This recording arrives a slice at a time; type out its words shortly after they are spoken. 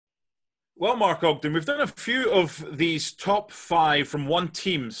Well, Mark Ogden, we've done a few of these top five from one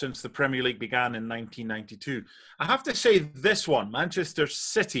team since the Premier League began in 1992. I have to say this one, Manchester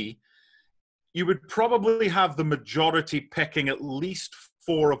City, you would probably have the majority picking at least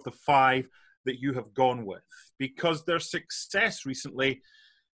four of the five that you have gone with, because their success recently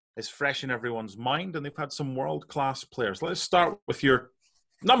is fresh in everyone's mind and they've had some world-class players. Let's start with your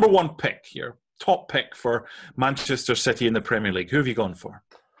number one pick, your top pick for Manchester City in the Premier League. Who have you gone for?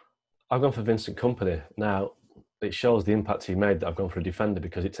 I've gone for Vincent Kompany. Now, it shows the impact he made that I've gone for a defender,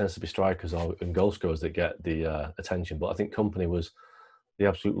 because it tends to be strikers and goal scorers that get the attention. But I think Kompany was the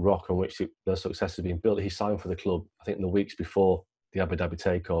absolute rock on which their success has been built. He signed for the club, I think, in the weeks before the Abu Dhabi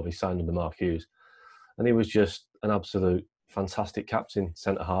takeover. He signed under Mark Hughes. And he was just an absolute fantastic captain,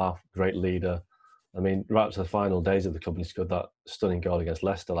 centre-half, great leader. I mean, right up to the final days of the club, he scored that stunning goal against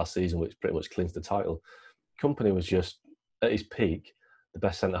Leicester last season, which pretty much clinched the title. Kompany was just, at his peak, the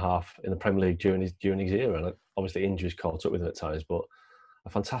best centre-half in the Premier League during his era. And obviously injuries caught up with him at times, but a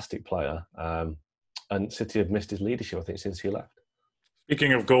fantastic player. And City have missed his leadership, I think, since he left.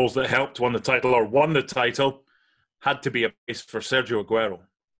 Speaking of goals that helped won the title or won the title, had to be a place for Sergio Aguero.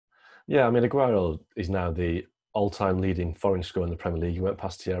 Yeah, I mean, Aguero is now the all-time leading foreign scorer in the Premier League. He went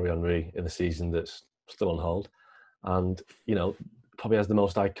past Thierry Henry in the season that's still on hold. And, you know, probably has the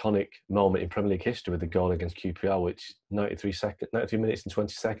most iconic moment in Premier League history with the goal against QPR, which 93 minutes and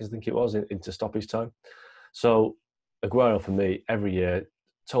 20 seconds, I think it was, into stoppage time. So Aguero, for me, every year,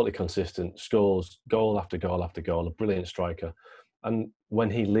 totally consistent, scores goal after goal after goal, a brilliant striker. And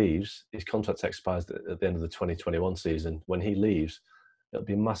when he leaves, his contract expires at the end of the 2021 season. When he leaves, it'll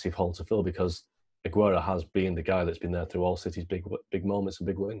be a massive hole to fill, because Aguero has been the guy that's been there through all City's big moments and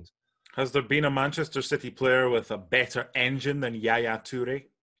big wins. Has there been a Manchester City player with a better engine than Yaya Toure?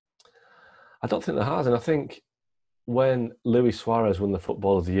 I don't think there has. And I think when Luis Suarez won the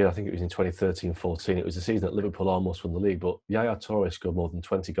Football of the Year, I think it was in 2013-14, it was the season that Liverpool almost won the league, but Yaya Toure scored more than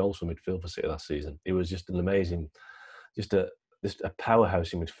 20 goals from midfield for City last season. He was just an amazing, just a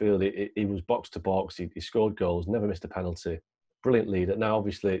powerhouse in midfield. He was box to box, he scored goals, never missed a penalty. Brilliant leader. Now,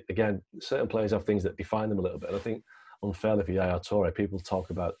 obviously, again, certain players have things that define them a little bit. And I think, unfairly for Yaya Toure, people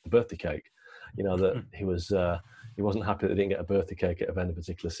talk about the birthday cake. You know, that he wasn't happy that he didn't get a birthday cake at the end of a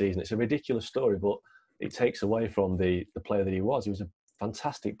particular season. It's a ridiculous story, but it takes away from the player that he was. He was a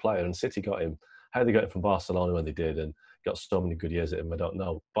fantastic player, and City got him. How they got him from Barcelona when they did and got so many good years at him, I don't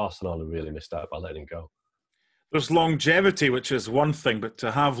know. Barcelona really missed out by letting him go. There's longevity, which is one thing, but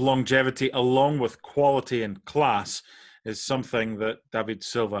to have longevity along with quality and class is something that David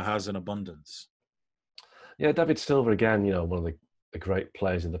Silva has in abundance. Yeah, David Silva, again, you know, one of the great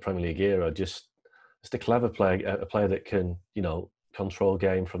players in the Premier League era, just a clever player, a player that can, you know, control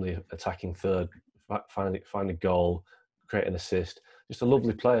game from the attacking third, find a goal, create an assist. Just a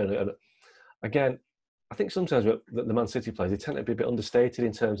lovely player. And again, I think sometimes the Man City players, they tend to be a bit understated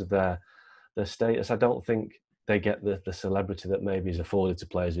in terms of their status. I don't think they get the celebrity that maybe is afforded to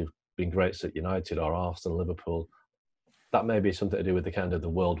players who've been greats at United or Arsenal, Liverpool. That may be something to do with the kind of the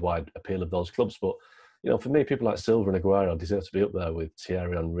worldwide appeal of those clubs. But, you know, for me, people like Silva and Aguero deserve to be up there with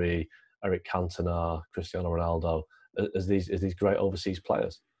Thierry Henry, Eric Cantona, Cristiano Ronaldo, as these great overseas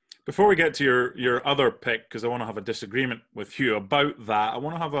players. Before we get to your other pick, because I want to have a disagreement with you about that, I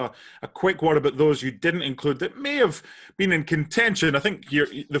want to have a quick word about those you didn't include that may have been in contention. I think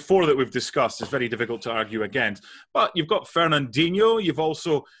the four that we've discussed is very difficult to argue against. But you've got Fernandinho. You've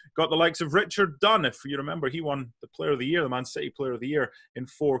also got the likes of Richard Dunn. If you remember, he won the Player of the Year, the Man City Player of the Year, in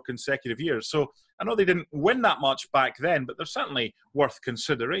 4 consecutive years. So I know they didn't win that much back then, but they're certainly worth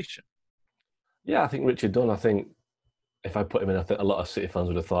consideration. Yeah, I think Richard Dunn, I think, if I put him in, I think a lot of City fans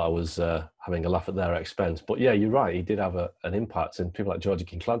would have thought I was having a laugh at their expense. But yeah, you're right. He did have an impact. And people like Georgie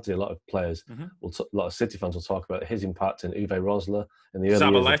Kincladze, a lot of players, a lot of City fans will talk about his impact, and Uwe Rosler in the early years.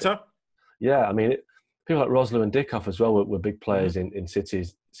 Zabaleta? Yeah, I mean, people like Rosler and Dickhoff as well were big players in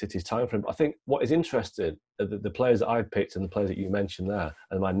City's time frame. But I think what is interesting, the players that I've picked and the players that you mentioned there,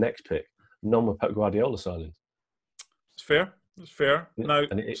 and my next pick, none were Pep Guardiola signings. It's fair. It's fair. Now,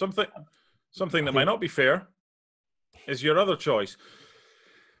 something that might not be fair is your other choice.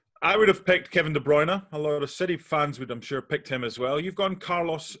 I would have picked Kevin De Bruyne. A lot of City fans would, I'm sure, picked him as well. You've gone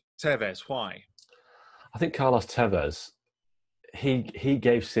Carlos Tevez. Why? I think Carlos Tevez, he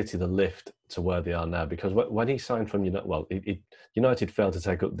gave City the lift to where they are now, because when he signed from United failed to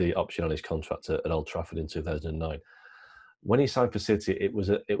take up the option on his contract at Old Trafford in 2009. When he signed for City, it was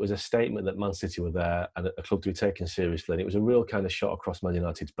a statement that Man City were there and a club to be taken seriously. And it was a real kind of shot across Man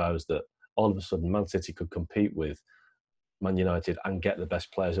United's bows that all of a sudden Man City could compete with Man United and get the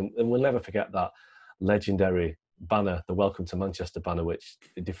best players. And we'll never forget that legendary banner, the Welcome to Manchester banner, which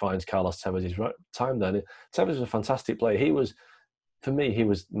defines Carlos Tevez's time there. And Tevez was a fantastic player. For me, he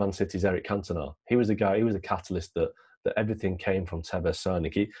was Man City's Eric Cantona. He was the guy, he was the catalyst that everything came from Tevez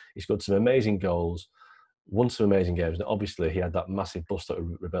signing. He scored some amazing goals, won some amazing games. And obviously, he had that massive bust-up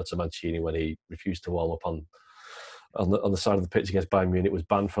with Roberto Mancini when he refused to warm up on the side of the pitch against Bayern Munich. Was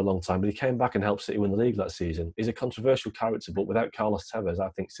banned for a long time, but he came back and helped City win the league that season. He's a controversial character, but without Carlos Tevez, I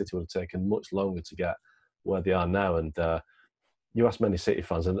think City would have taken much longer to get where they are now. And you ask many City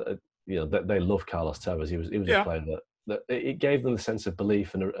fans, and they love Carlos Tevez. He was a player that it gave them the sense of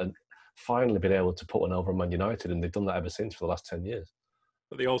belief and finally been able to put one over on Man United, and they've done that ever since for the last 10 years.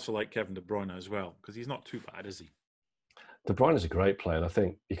 But they also like Kevin De Bruyne as well, because he's not too bad, is he? De Bruyne is a great player, and I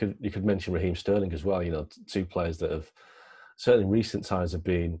think you could mention Raheem Sterling as well. Two players that have certainly in recent times have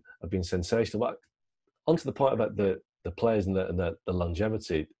been sensational. But onto the point about the players and the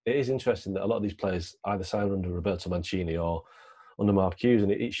longevity, it is interesting that a lot of these players either signed under Roberto Mancini or under Mark Hughes,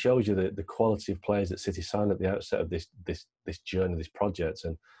 and it shows you the quality of players that City signed at the outset of this journey, this project.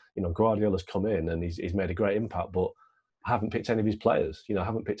 And Guardiola's come in and he's made a great impact, but I haven't picked any of his players. I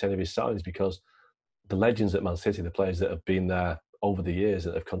haven't picked any of his signings because the legends at Man City, the players that have been there over the years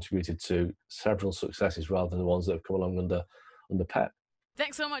that have contributed to several successes rather than the ones that have come along under Pep.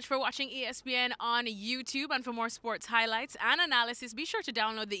 Thanks so much for watching ESPN on YouTube. And for more sports highlights and analysis, be sure to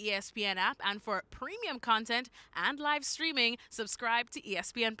download the ESPN app. And for premium content and live streaming, subscribe to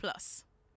ESPN Plus.